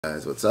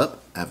Guys, what's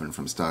up? Evan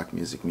from Stock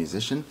Music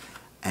Musician,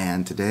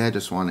 and today I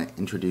just want to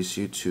introduce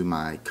you to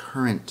my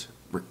current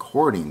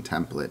recording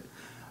template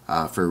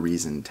for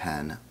Reason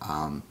 10.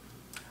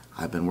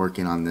 I've been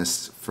working on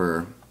this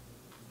for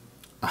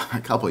a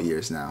couple of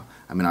years now.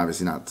 I mean,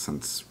 obviously not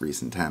since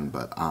Reason 10,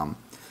 but I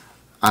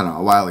don't know,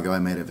 a while ago I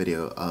made a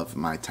video of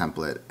my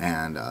template,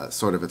 and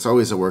it's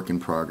always a work in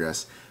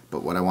progress,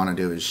 but what I want to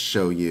do is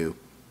show you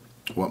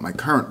what my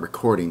current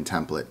recording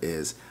template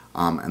is,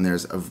 and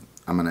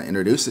I'm going to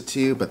introduce it to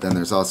you, but then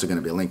there's also going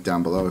to be a link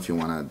down below if you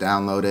want to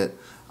download it.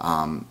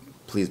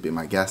 Please be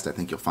my guest. I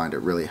think you'll find it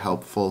really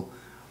helpful.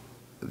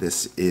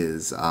 This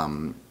is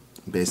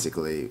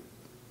basically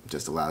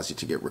just allows you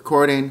to get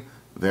recording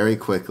very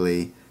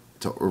quickly,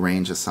 to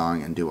arrange a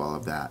song and do all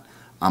of that.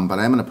 But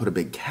I'm going to put a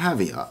big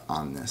caveat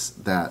on this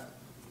that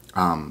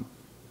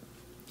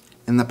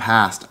in the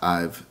past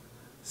I've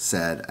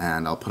said,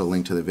 and I'll put a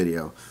link to the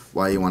video,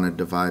 why you want to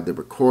divide the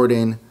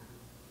recording,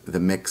 the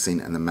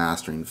mixing, and the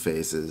mastering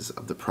phases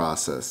of the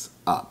process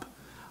up.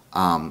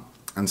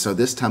 And so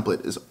this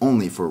template is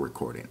only for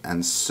recording,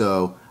 and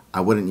so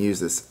I wouldn't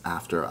use this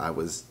after I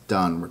was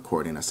done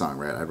recording a song,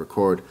 right? I'd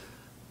record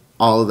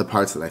all of the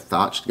parts that I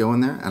thought should go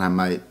in there, and I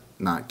might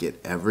not get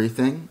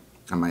everything.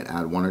 I might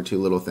add one or two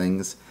little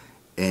things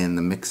in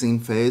the mixing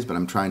phase, but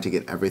I'm trying to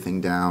get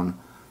everything down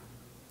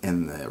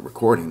in the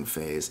recording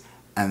phase,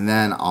 and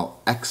then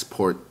I'll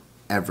export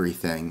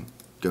everything,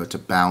 go to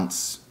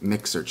bounce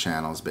mixer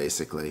channels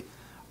basically,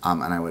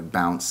 and I would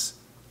bounce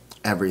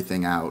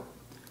everything out,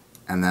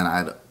 and then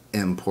I'd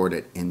import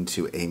it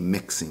into a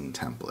mixing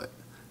template,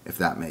 if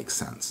that makes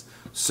sense.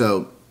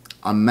 So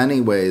on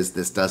many ways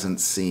this doesn't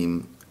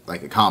seem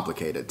like a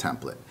complicated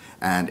template,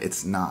 and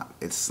it's not.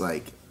 It's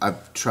like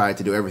I've tried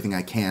to do everything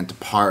I can to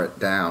pare it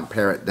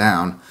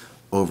down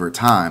over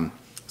time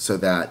so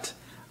that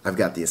I've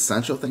got the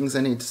essential things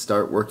I need to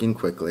start working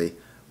quickly,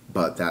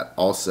 but that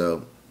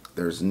also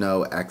there's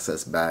no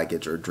excess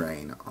baggage or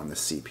drain on the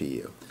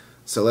CPU.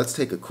 So let's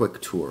take a quick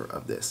tour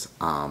of this.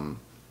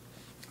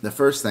 The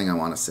first thing I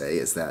want to say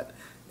is that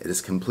it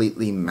is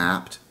completely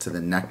mapped to the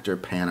Nectar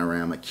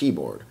Panorama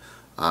keyboard,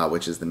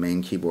 which is the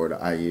main keyboard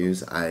I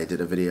use. I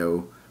did a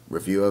video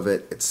review of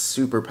it. It's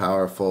super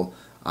powerful.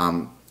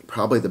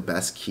 Probably the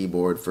best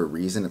keyboard for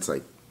Reason. It's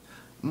like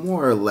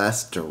more or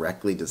less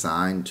directly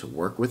designed to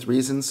work with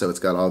Reason. So it's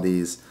got all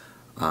these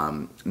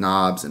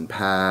knobs and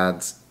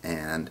pads,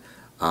 and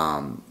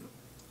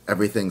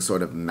everything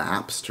sort of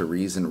maps to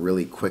Reason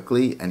really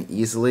quickly and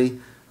easily.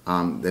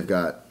 They've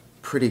got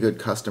pretty good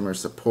customer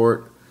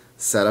support.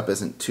 Setup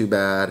isn't too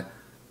bad.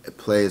 It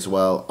plays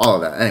well. All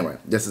of that. Anyway,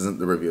 this isn't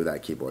the review of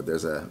that keyboard.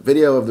 There's a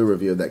video of the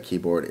review of that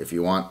keyboard. If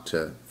you want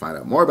to find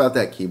out more about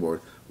that keyboard,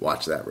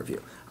 watch that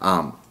review.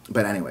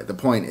 But anyway, the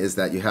point is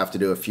that you have to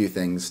do a few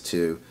things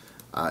to,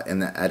 in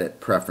the Edit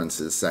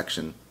Preferences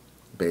section,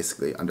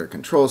 basically under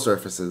Control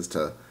Surfaces,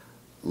 to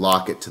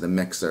lock it to the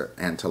mixer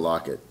and to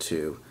lock it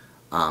to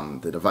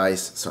the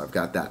device. So I've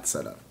got that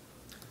set up.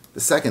 The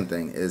second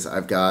thing is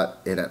I've got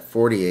it at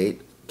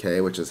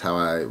 48K, which is how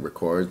I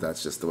record.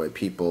 That's just the way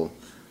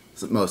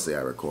mostly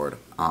I record.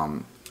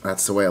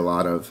 That's the way a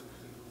lot of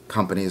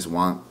companies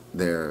want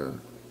their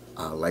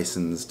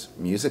licensed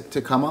music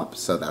to come up,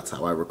 so that's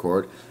how I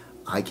record.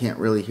 I can't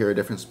really hear a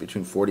difference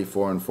between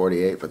 44 and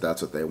 48, but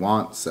that's what they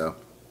want, so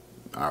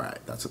alright,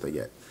 that's what they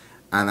get.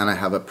 And then I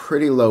have a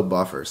pretty low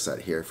buffer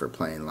set here for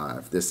playing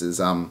live. This is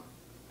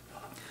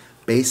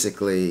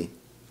basically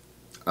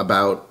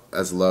about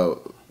as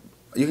low.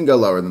 You can go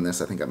lower than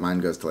this. I think mine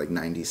goes to like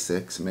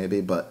 96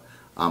 maybe, but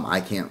I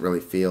can't really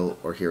feel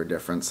or hear a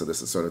difference. So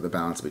this is sort of the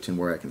balance between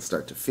where I can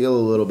start to feel a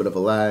little bit of a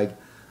lag,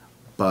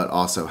 but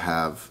also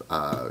have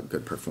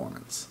good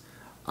performance.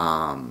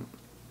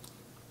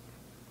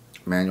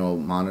 Manual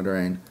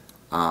monitoring.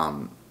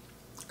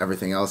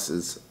 Everything else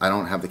is, I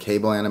don't have the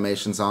cable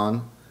animations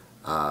on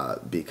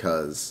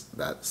because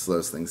that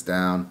slows things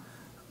down.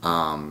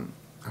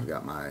 I've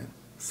got my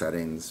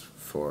settings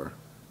for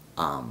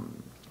the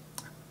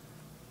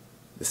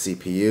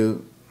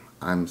CPU.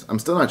 I'm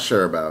still not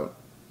sure about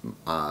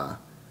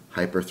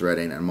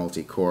hyper-threading and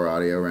multi-core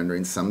audio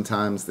rendering.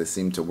 Sometimes they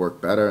seem to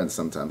work better and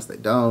sometimes they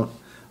don't,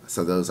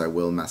 so those I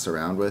will mess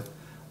around with.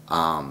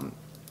 And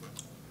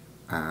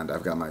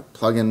I've got my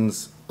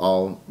plugins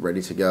all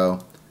ready to go,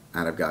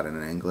 and I've got it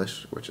in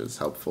English, which is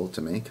helpful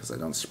to me because I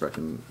don't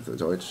sprechen the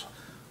Deutsch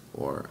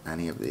or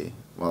any of the,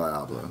 well, I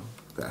hablo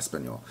the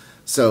Espanol.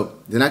 So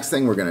the next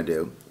thing we're going to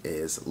do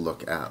is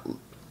look at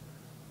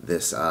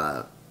this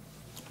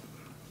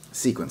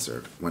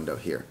sequencer window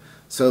here.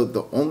 So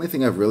the only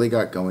thing I've really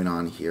got going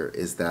on here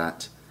is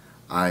that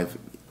I've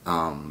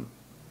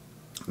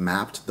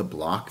mapped the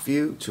block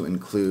view to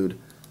include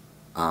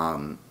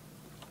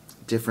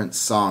different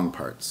song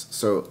parts.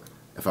 So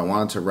if I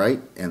wanted to write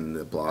in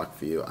the block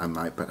view, I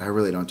might, but I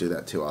really don't do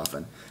that too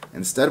often.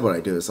 Instead, what I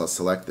do is I'll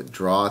select the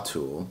draw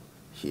tool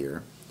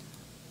here,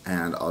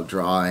 and I'll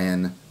draw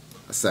in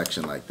a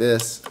section like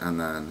this, and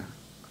then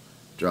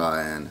draw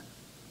in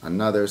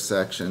another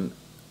section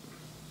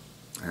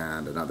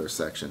and another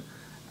section.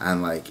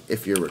 And like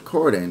if you're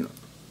recording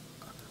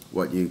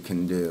what you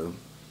can do.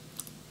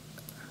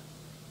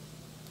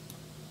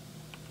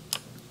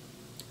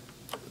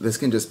 This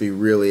can just be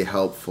really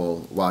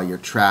helpful while you're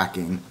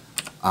tracking,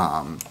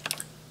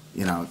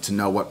 you know, to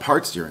know what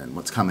parts you're in,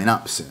 what's coming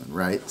up soon,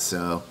 right?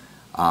 So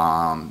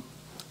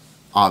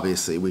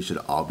obviously we should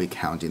all be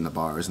counting the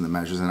bars and the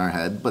measures in our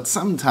head, but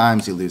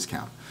sometimes you lose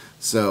count.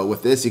 So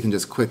with this, you can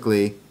just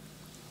quickly,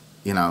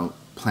 you know,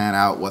 plan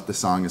out what the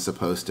song is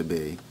supposed to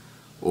be,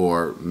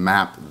 or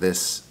map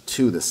this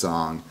to the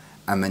song,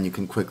 and then you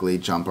can quickly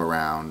jump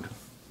around.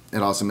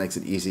 It also makes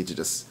it easy to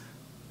just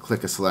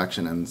click a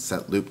selection and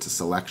set loop to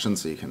selection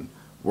so you can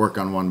work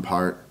on one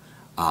part.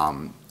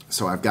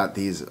 So I've got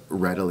these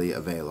readily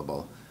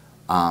available.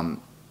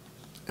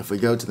 If we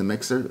go to the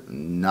mixer,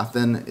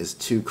 nothing is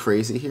too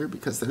crazy here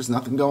because there's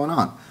nothing going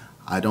on.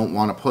 I don't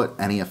want to put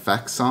any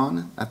effects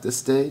on at this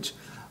stage.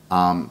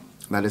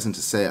 That isn't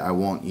to say I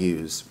won't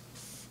use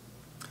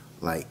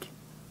like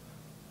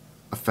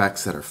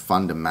effects that are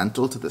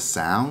fundamental to the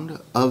sound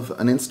of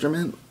an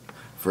instrument.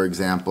 For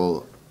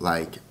example,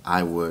 like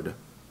I would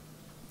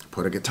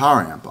put a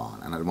guitar amp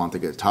on and I'd want the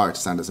guitar to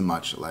sound as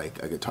much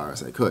like a guitar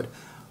as I could.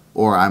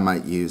 Or I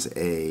might use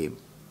a,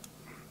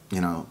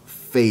 you know,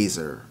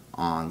 phaser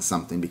on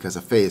something because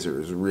a phaser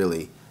is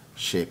really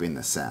shaping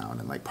the sound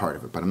and like part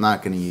of it. But I'm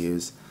not going to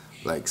use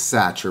like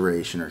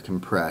saturation or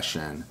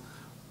compression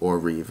or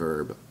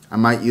reverb. I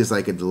might use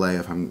like a delay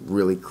if I'm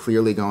really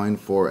clearly going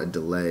for a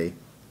delay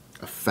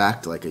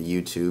effect, like a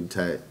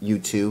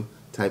U2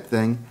 type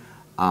thing.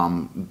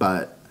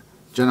 But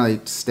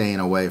generally staying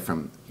away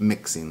from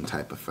mixing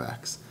type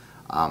effects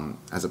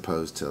as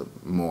opposed to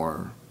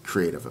more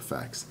creative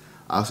effects.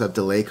 I also have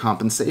delay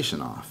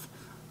compensation off.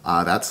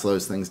 That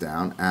slows things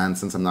down, and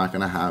since I'm not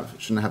going to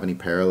shouldn't have any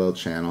parallel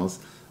channels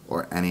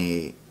or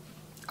any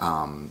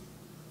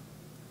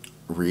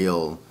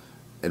real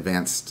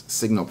advanced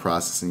signal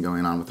processing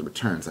going on with the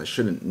returns, I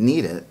shouldn't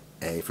need it,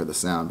 A, for the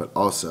sound, but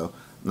also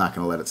I'm not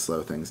going to let it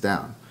slow things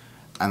down.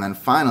 And then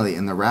finally,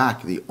 in the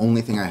rack, the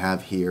only thing I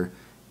have here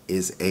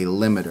is a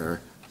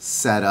limiter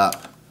set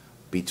up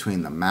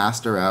between the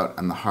master out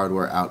and the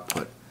hardware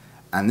output.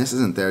 And this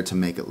isn't there to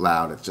make it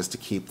loud, it's just to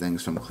keep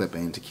things from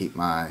clipping, to keep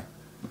my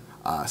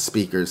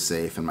speakers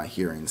safe and my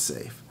hearing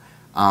safe.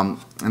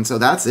 And so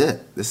that's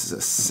it. This is a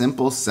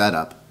simple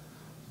setup,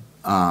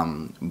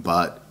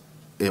 but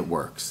it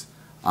works.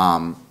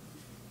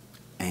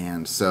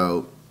 And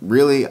so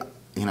really,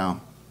 you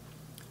know,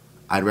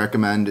 I'd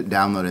recommend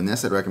downloading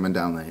this. I'd recommend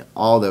downloading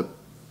all the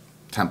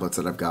templates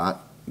that I've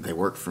got. They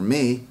work for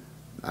me.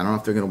 I don't know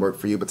if they're going to work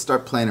for you, but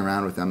start playing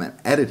around with them and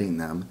editing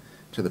them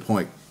to the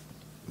point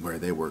where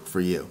they work for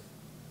you.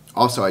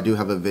 Also, I do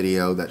have a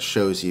video that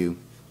shows you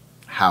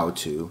how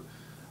to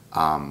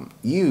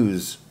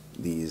use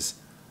these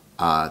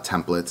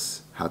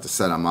templates, how to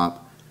set them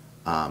up.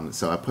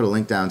 So I put a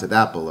link down to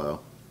that below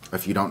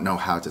if you don't know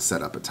how to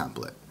set up a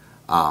template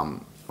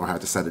or how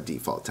to set a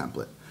default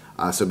template.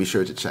 So be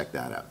sure to check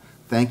that out.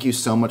 Thank you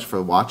so much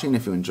for watching.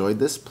 If you enjoyed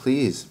this,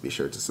 please be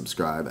sure to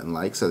subscribe and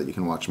like so that you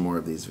can watch more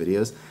of these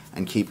videos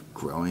and keep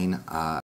growing